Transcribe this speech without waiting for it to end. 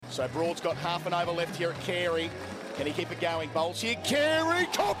So Broad's got half an over left here at Carey. Can he keep it going? Bowls here. Carey,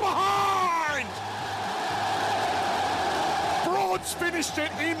 caught behind! Broad's finished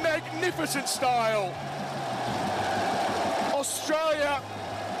it in magnificent style. Australia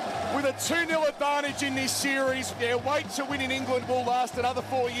with a 2-0 advantage in this series. Their wait to win in England will last another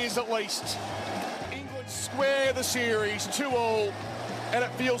 4 years at least. England square the series 2-2, and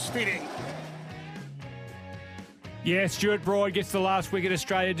it feels fitting. Yeah, Stuart Broad gets the last wicket.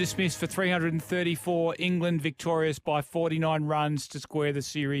 Australia dismissed for 334. England victorious by 49 runs to square the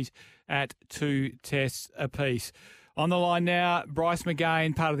series at 2 tests apiece. On the line now, Bryce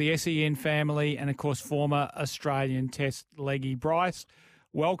McGain, part of the SEN family and, of course, former Australian Test leggy. Bryce,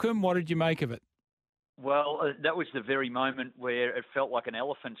 welcome. What did you make of it? Well, that was the very moment where it felt like an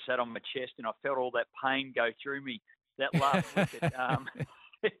elephant sat on my chest and I felt all that pain go through me. That last wicket,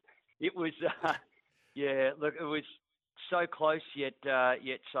 it was... yeah, look, it was so close yet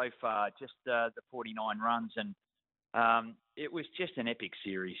so far. Just the 49 runs, and it was just an epic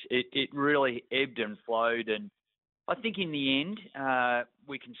series. It really ebbed and flowed, and I think in the end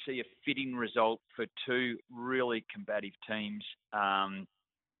we can see a fitting result for two really combative teams.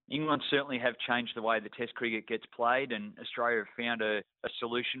 England certainly have changed the way the Test cricket gets played, and Australia have found a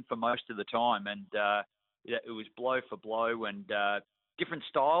solution for most of the time. And it was blow for blow, and different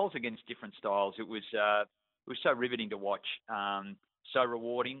styles against different styles. It was so riveting to watch, so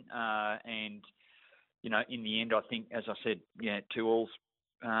rewarding, and you know, in the end, I think, as I said, 2-2's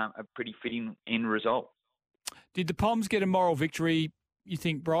a pretty fitting end result. Did the Poms get a moral victory? You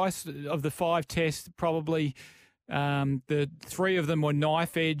think, Bryce, of the 5 tests, probably the 3 of them were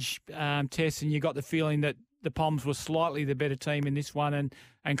knife edge tests, and you got the feeling that the Poms were slightly the better team in this one,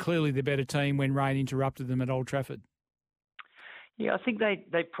 and clearly the better team when rain interrupted them at Old Trafford. Yeah, I think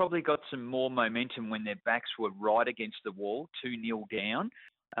they probably got some more momentum when their backs were right against the wall, 2-0 down.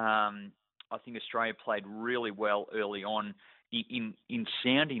 I think Australia played really well early on in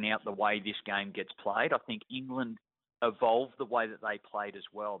sounding out the way this game gets played. I think England evolved the way that they played as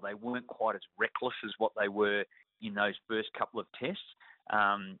well. They weren't quite as reckless as what they were in those first couple of tests.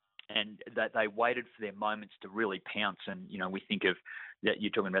 And that they waited for their moments to really pounce. And, you know, we think of that,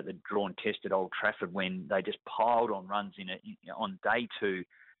 you're talking about the drawn test at Old Trafford when they just piled on runs on day 2,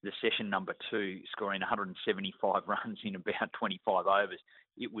 the session number 2, scoring 175 runs in about 25 overs.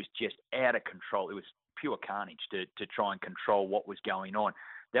 It was just out of control. It was pure carnage to try and control what was going on.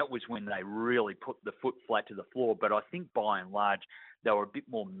 That was when they really put the foot flat to the floor. But I think by and large, they were a bit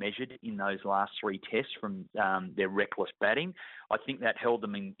more measured in those last 3 tests from their reckless batting. I think that held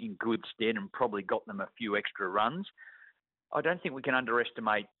them in good stead and probably got them a few extra runs. I don't think we can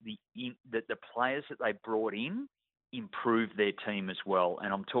underestimate that the players that they brought in improved their team as well.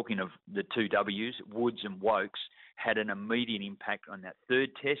 And I'm talking of the 2 Ws, Woods and Wokes, had an immediate impact on that 3rd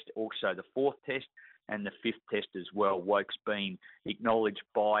test, also the 4th test, and the 5th test as well. Wokes being acknowledged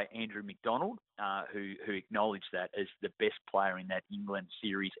by Andrew McDonald, who acknowledged that as the best player in that England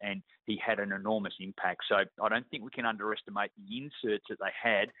series, and he had an enormous impact. So I don't think we can underestimate the inserts that they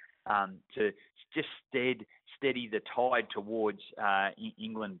had to just steady the tide towards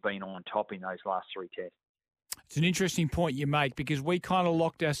England being on top in those last 3 tests. It's an interesting point you make, because we kind of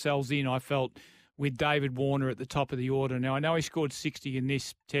locked ourselves in, I felt, with David Warner at the top of the order. Now, I know he scored 60 in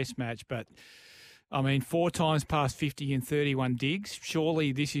this test match, but I mean, 4 times past 50 and 31 digs.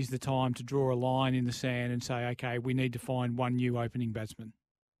 Surely this is the time to draw a line in the sand and say, okay, we need to find one new opening batsman.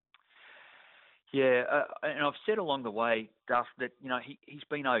 Yeah, and I've said along the way, Duff, that, you know, he's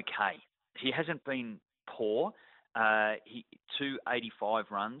been okay. He hasn't been poor. 285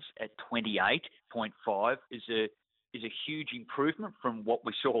 runs at 28.5 is a huge improvement from what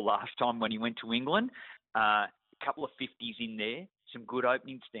we saw last time when he went to England. A couple of 50s in there. Some good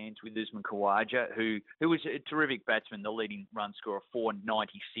opening stands with Usman Khawaja, who was a terrific batsman. The leading run score of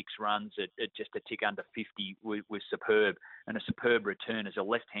 496 runs at just a tick under 50 was superb, and a superb return as a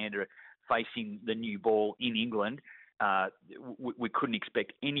left-hander facing the new ball in England. We couldn't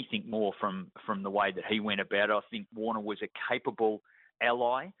expect anything more from the way that he went about it. I think Warner was a capable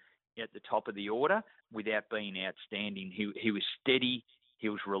ally at the top of the order without being outstanding. He was steady, he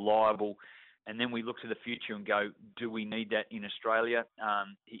was reliable. And then we look to the future and go, do we need that in Australia?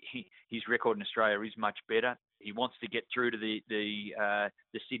 His record in Australia is much better. He wants to get through to the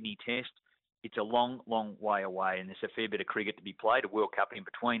Sydney Test. It's a long, long way away, and there's a fair bit of cricket to be played, a World Cup in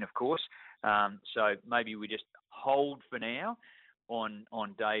between, of course. So maybe we just hold for now on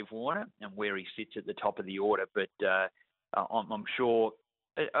Dave Warner and where he sits at the top of the order. But I'm sure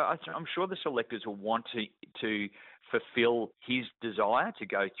the selectors will want to fulfil his desire to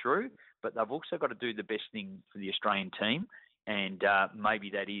go through, but they've also got to do the best thing for the Australian team And maybe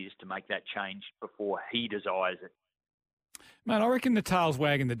that is to make that change before he desires it. Man, I reckon the tail's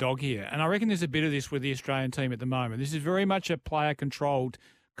wagging the dog here. And I reckon there's a bit of this with the Australian team at the moment. This is very much a player-controlled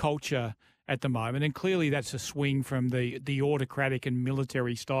culture at the moment. And clearly that's a swing from the autocratic and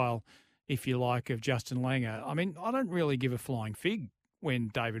military style, if you like, of Justin Langer. I mean, I don't really give a flying fig when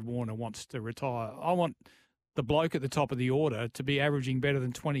David Warner wants to retire. I want the bloke at the top of the order to be averaging better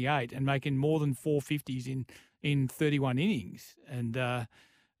than 28 and making more than 450s in 31 innings. And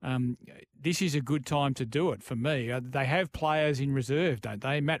this is a good time to do it for me. They have players in reserve, don't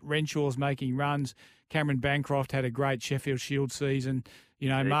they? Matt Renshaw's making runs. Cameron Bancroft had a great Sheffield Shield season. You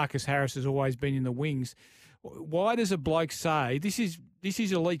know, Marcus Harris has always been in the wings. Why does a bloke say, this is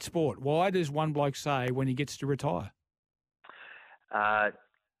elite sport, why does one bloke say when he gets to retire?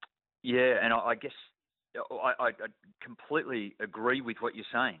 Yeah, and I guess I completely agree with what you're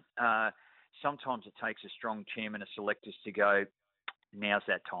saying. Sometimes it takes a strong chairman of selectors to go, now's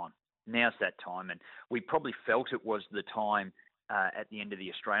that time. Now's that time. And we probably felt it was the time at the end of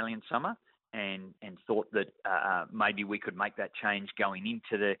the Australian summer and thought that maybe we could make that change going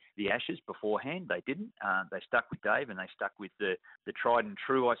into the Ashes beforehand. They didn't. They stuck with Dave and they stuck with the tried and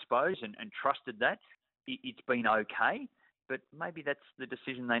true, I suppose, and trusted that. It's been okay, but maybe that's the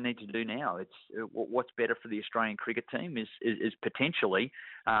decision they need to do now. It's what's better for the Australian cricket team is potentially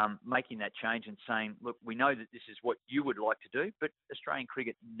making that change and saying, look, we know that this is what you would like to do, but Australian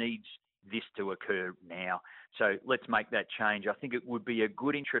cricket needs this to occur now. So let's make that change. I think it would be a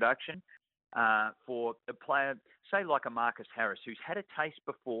good introduction for a player, say like a Marcus Harris, who's had a taste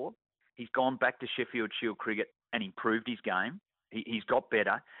before. He's gone back to Sheffield Shield cricket and improved his game. He's got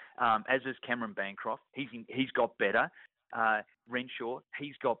better, as is Cameron Bancroft. He's got better. Renshaw,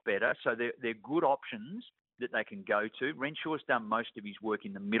 he's got better. So they're good options that they can go to. Renshaw's done most of his work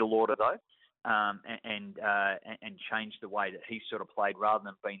in the middle order, though, and changed the way that he sort of played rather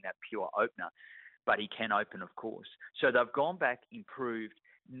than being that pure opener. But he can open, of course. So they've gone back, improved.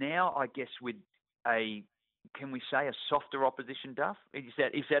 Now, I guess with can we say a softer opposition, Duff? Is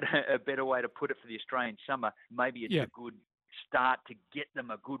that a better way to put it for the Australian summer? Maybe it's a good start to get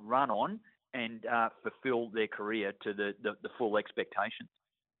them a good run on and fulfil their career to the full expectations.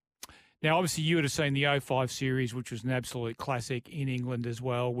 Now, obviously, you would have seen the 05 series, which was an absolute classic in England as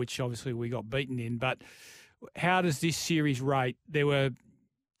well, which obviously we got beaten in. But how does this series rate? There were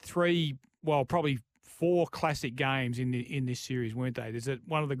probably four classic games in this series, weren't they? Is it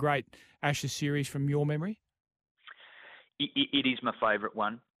one of the great Ashes series from your memory? It is my favourite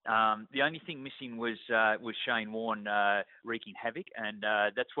one. The only thing missing was Shane Warne wreaking havoc, and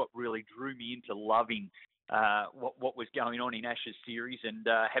that's what really drew me into loving what was going on in Ashes series and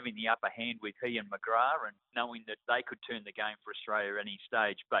having the upper hand with he and McGrath and knowing that they could turn the game for Australia at any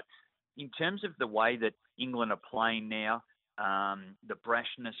stage. But in terms of the way that England are playing now, the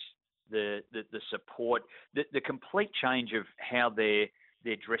brashness, the support, the complete change of how their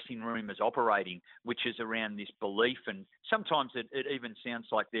dressing room is operating, which is around this belief, and sometimes it even sounds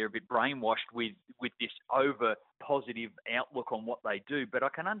like they're a bit brainwashed with this over positive outlook on what they do. But I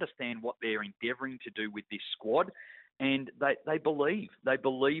can understand what they're endeavouring to do with this squad, and they believe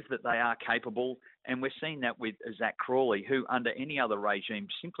that they are capable, and we're seeing that with Zach Crawley, who under any other regime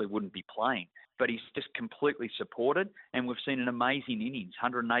simply wouldn't be playing. But he's just completely supported, and we've seen an amazing innings,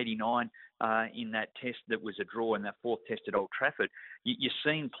 189 in that test that was a draw in that fourth test at Old Trafford. You're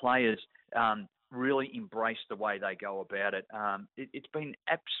seeing players really embrace the way they go about it. It's been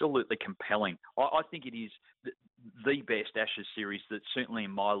absolutely compelling. I think it is the best Ashes series that certainly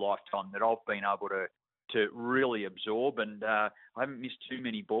in my lifetime that I've been able to really absorb, and I haven't missed too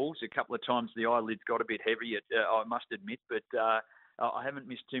many balls. A couple of times the eyelids got a bit heavy, I must admit, but I haven't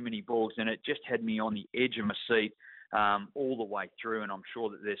missed too many balls, and it just had me on the edge of my seat all the way through. And I'm sure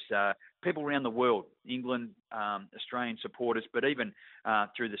that there's people around the world, England, Australian supporters, but even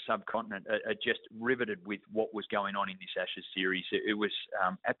through the subcontinent, are just riveted with what was going on in this Ashes series. It was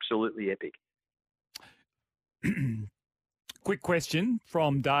absolutely epic. Quick question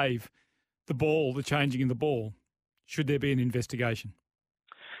from Dave. The changing in the ball, should there be an investigation?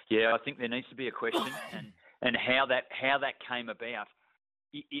 Yeah, I think there needs to be a question, and how that came about.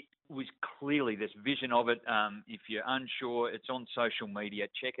 It was clearly this vision of it. If you're unsure, it's on social media.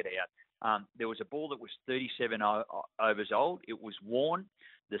 Check it out. There was a ball that was 37 overs old. It was worn.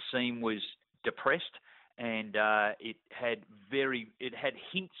 The seam was depressed, and it had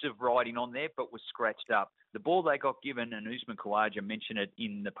hints of writing on there, but was scratched up. The ball they got given, and Usman Khawaja mentioned it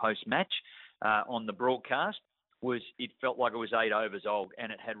in the post-match on the broadcast, it felt like it was 8 overs old,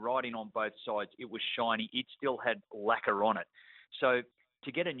 and it had writing on both sides. It was shiny. It still had lacquer on it. So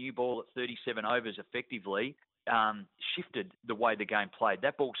to get a new ball at 37 overs effectively, shifted the way the game played.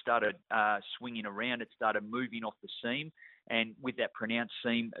 That ball started swinging around. It started moving off the seam. And with that pronounced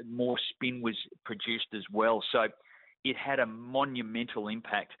seam, more spin was produced as well. So it had a monumental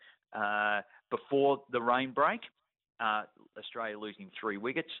impact before the rain break. Australia losing 3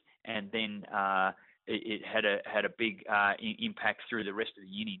 wickets, and then it had a big impact through the rest of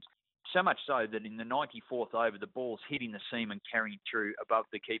the innings. So much so that in the 94th over, the ball's hitting the seam and carrying through above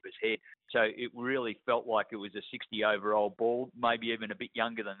the keeper's head. So it really felt like it was a 60-over-old ball, maybe even a bit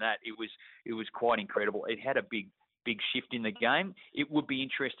younger than that. It was quite incredible. It had a big shift in the game. It would be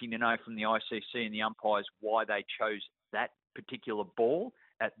interesting to know from the ICC and the umpires why they chose that particular ball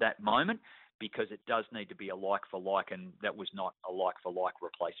at that moment, because it does need to be a like-for-like, and that was not a like-for-like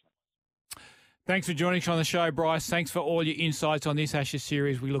replacement. Thanks for joining us on the show, Bryce. Thanks for all your insights on this Ashes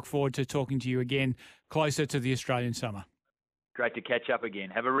series. We look forward to talking to you again closer to the Australian summer. Great to catch up again.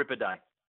 Have a ripper day.